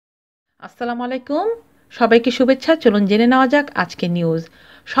আসসালামু আলাইকুম, সবাইকে শুভেচ্ছা। চলুন জেনে নেওয়া যাক আজকে নিউজ।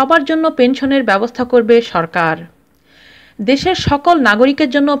 সবার জন্য পেনশনের ব্যবস্থা করবে সরকার। দেশের সকল নাগরিকের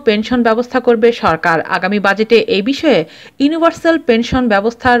জন্য পেনশন ব্যবস্থা করবে সরকার। আগামী বাজেটে এই বিষয়ে ইউনিভার্সাল পেনশন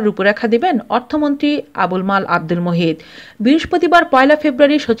ব্যবস্থার রূপরেখা দেবেন অর্থমন্ত্রী আবুল মাল আব্দুল মুহিত। বৃহস্পতিবার 1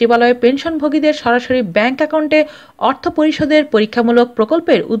 ফেব্রুয়ারি সচিবালয়ে পেনশনভোগীদের সরাসরি ব্যাংক অ্যাকাউন্টে অর্থ পরিশোধের পরীক্ষামূলক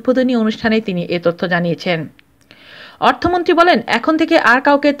প্রকল্পের উদ্বোধনী অনুষ্ঠানে তিনি এ তথ্য জানিয়েছেন। অর্থমন্ত্রী বলেন, এখন থেকে আর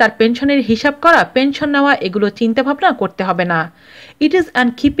কাউকে তার পেনশনের হিসাব করা, পেনশন নেওয়া এগুলো চিন্তাভাবনা করতে হবে না। It is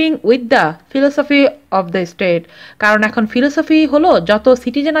and keeping with the philosophy of the state. কারণ এখন ফিলোসফি হলো যত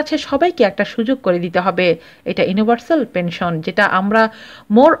সিটিজেন আছে সবাইকে একটা সুযোগ করে দিতে হবে। এটা ইউনিভার্সাল পেনশন, যেটা আমরা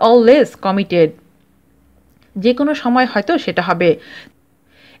মোর অর লেস কমিটেড। যে কোনো সময় হয়তো সেটা হবে।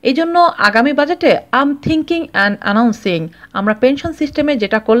 এই জন্য আগামী বাজেটে থিঙ্কিং অ্যান্ড অ্যানাউন্সিং। আমরা পেনশন সিস্টেমে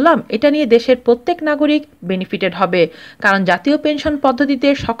যেটা করলাম এটা নিয়ে দেশের প্রত্যেক নাগরিক বেনিফিটেড হবে। কারণ জাতীয় পেনশন পদ্ধতিতে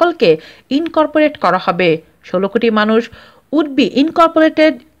সকলকে ইনকর্পোরেট করা হবে। 16 কোটি মানুষ would be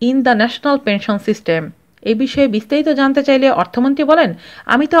Incorporated in the national pension system. এই বিষয়ে বিস্তারিত জানতে চাইলে অর্থমন্ত্রী বলেন,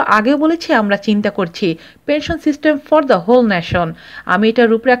 আমি তো আগেও বলেছি আমরা চিন্তা করছি pension system for the whole nation. আমি এটা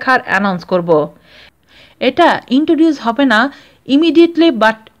রূপরেখার অ্যানাউন্স করব। এটা ইন্ট্রোডিউস হবে না immediately,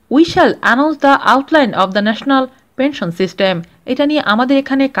 but we shall announce the outline of the national pension system. এটা নিয়ে আমাদের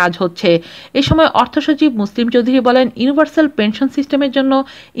এখানে কাজ হচ্ছে। এ সময় অর্থ সচিব মুসলিম চৌধুরী বলেন, ইউনিভার্সাল পেনশন সিস্টেমের জন্য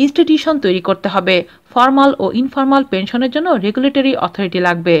ইনস্টিটিউশন তৈরি করতে হবে। ফর্মাল ও ইনফর্মাল পেনশনের জন্য রেগুলেটরি অথরিটি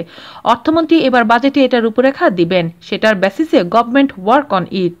লাগবে। অর্থমন্ত্রী এবার বাজেটে এটার রূপরেখা দিবেন। সেটার বেসিসে গভর্নমেন্ট ওয়ার্ক অন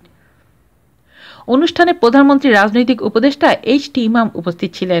ইট। অনুষ্ঠানে প্রধানমন্ত্রী রাজনৈতিক উপদেষ্টা H.T. ইমাম উপস্থিত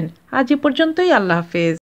ছিলেন। আজ এ পর্যন্তই। আল্লাহ হাফেজ।